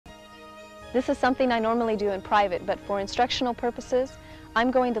This is something I normally do in private, but for instructional purposes,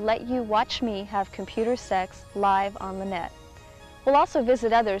 I'm going to let you watch me have computer sex live on the net. We'll also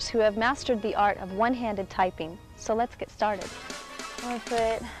visit others who have mastered the art of one-handed typing. So let's get started.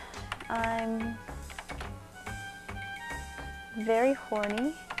 I'm very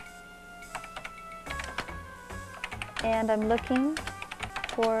horny, and I'm looking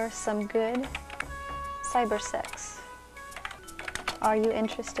for some good cyber sex. Are you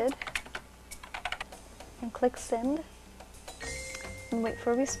interested? And click send and wait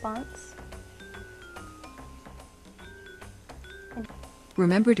for a response.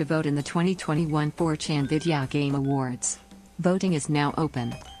 Remember to vote in the 2021 4chan Vidya Gaem Awards. Voting is now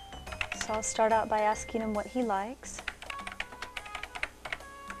open. So I'll start out by asking him what he likes.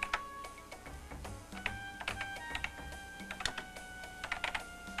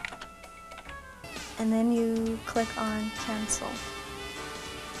 And then you click on cancel.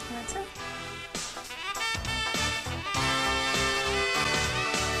 And that's it.